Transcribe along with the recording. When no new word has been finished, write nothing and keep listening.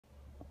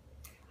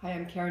Hi,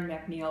 I'm Karen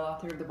MacNeil,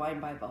 author of the Wine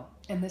Bible,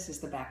 and this is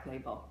the back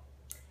label.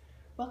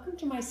 Welcome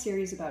to my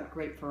series about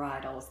grape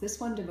varietals,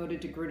 this one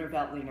devoted to Gruner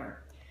Veltliner.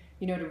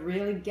 You know, to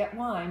really get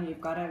wine, you've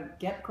got to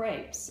get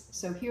grapes.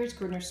 So here's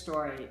Gruner's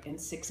story in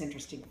 6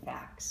 interesting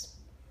facts.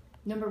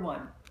 Number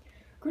 1,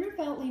 Gruner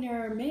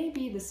Veltliner may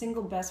be the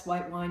single best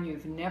white wine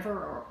you've never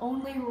or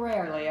only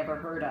rarely ever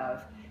heard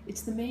of.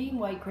 It's the main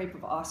white grape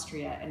of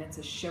Austria, and it's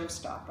a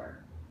showstopper.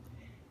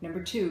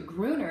 Number 2,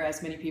 Gruner,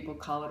 as many people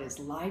call it, is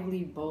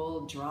lively,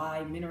 bold,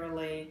 dry,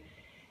 minerally,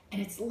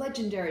 and it's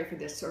legendary for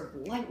this sort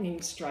of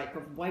lightning strike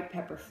of white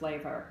pepper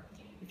flavor.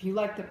 If you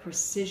like the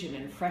precision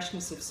and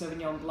freshness of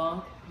Sauvignon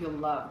Blanc, you'll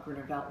love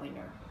Gruner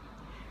Veltliner.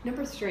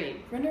 Number 3,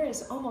 Gruner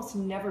is almost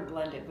never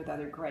blended with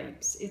other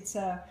grapes. It's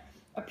a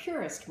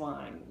purist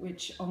wine,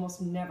 which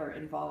almost never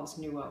involves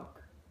new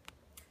oak.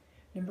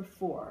 Number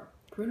 4,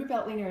 Gruner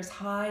Veltliner is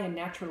high in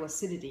natural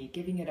acidity,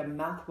 giving it a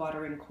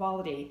mouth-watering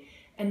quality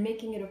and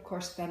making it, of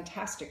course,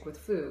 fantastic with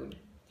food.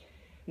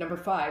 Number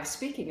 5,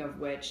 speaking of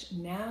which,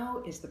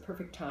 now is the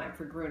perfect time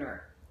for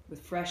Gruner.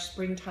 With fresh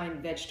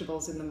springtime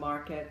vegetables in the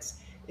markets,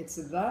 it's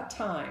the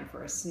time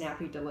for a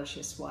snappy,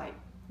 delicious white.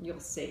 You'll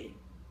see.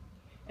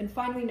 And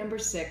finally, number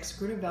 6,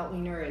 Gruner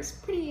Veltliner is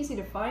pretty easy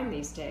to find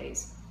these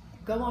days.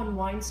 Go on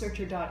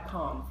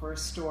winesearcher.com for a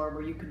store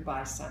where you can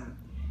buy some.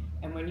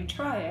 And when you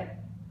try it,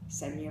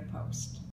 send me a post.